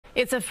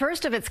It's a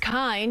first of its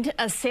kind.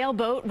 A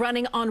sailboat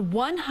running on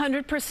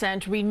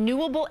 100%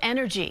 renewable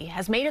energy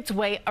has made its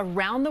way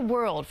around the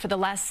world for the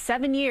last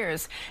 7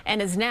 years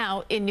and is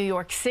now in New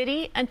York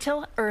City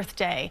until Earth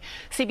Day.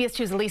 CBS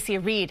 2's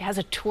Alecia Reid has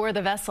a tour of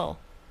the vessel.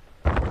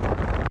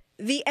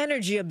 The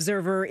Energy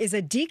Observer is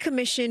a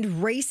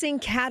decommissioned racing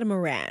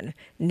catamaran,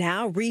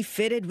 now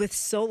refitted with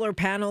solar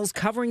panels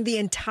covering the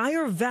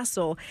entire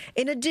vessel.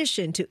 In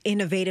addition to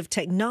innovative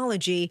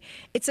technology,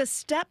 it's a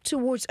step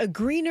towards a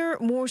greener,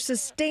 more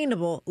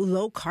sustainable,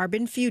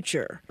 low-carbon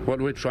future.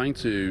 What we're trying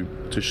to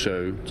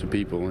show to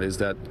people is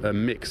that a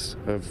mix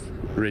of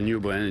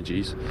renewable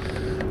energies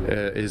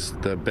is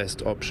the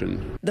best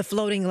option. The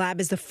floating lab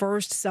is the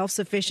first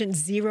self-sufficient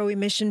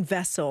zero-emission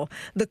vessel.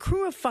 The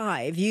crew of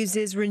 5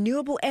 uses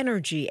renewable energy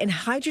and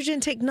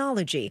hydrogen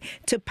technology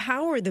to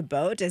power the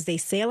boat as they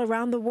sail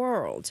around the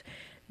world.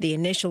 The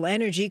initial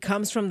energy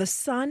comes from the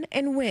sun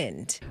and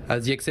wind.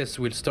 The excess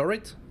will store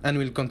it and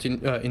will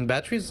continue in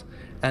batteries.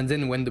 And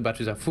then when the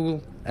batteries are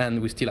full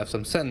and we still have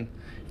some sun,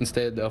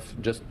 instead of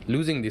just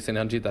losing this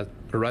energy that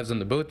arrives on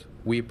the boat,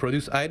 we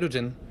produce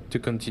hydrogen to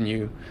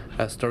continue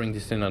storing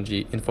this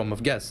energy in form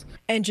of gas.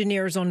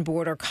 Engineers on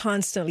board are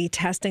constantly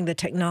testing the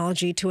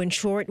technology to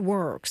ensure it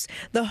works.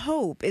 The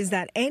hope is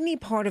that any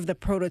part of the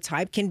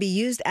prototype can be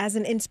used as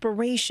an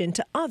inspiration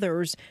to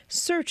others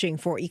searching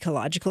for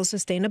ecological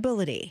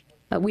sustainability.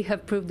 We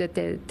have proved that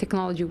the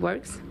technology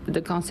works.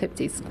 The concept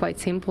is quite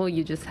simple.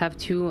 You just have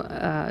to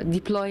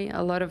deploy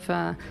a lot of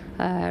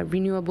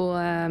renewable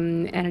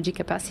energy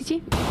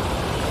capacity.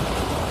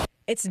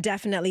 It's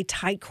definitely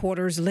tight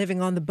quarters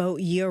living on the boat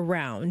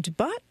year-round,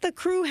 but the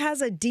crew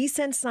has a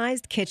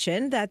decent-sized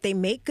kitchen that they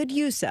make good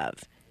use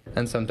of.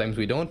 And sometimes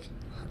we don't,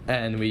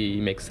 and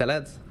we make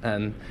salads,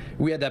 and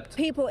we adapt.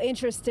 People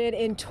interested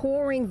in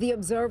touring the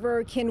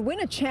Observer can win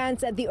a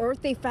chance at the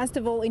Earth Day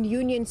Festival in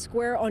Union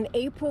Square on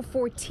April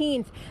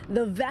 14th.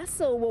 The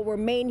vessel will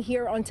remain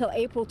here until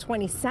April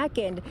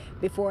 22nd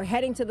before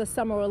heading to the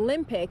Summer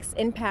Olympics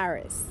in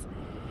Paris.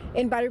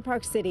 In Battery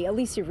Park City,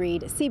 Alecia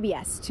Reid,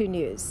 CBS 2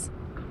 News.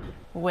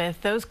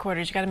 With those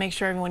quarters, you got to make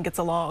sure everyone gets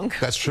along.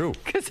 That's true.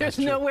 Because there's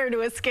nowhere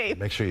to escape.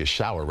 Make sure you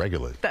shower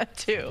regularly. That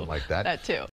too. Something like that. That too.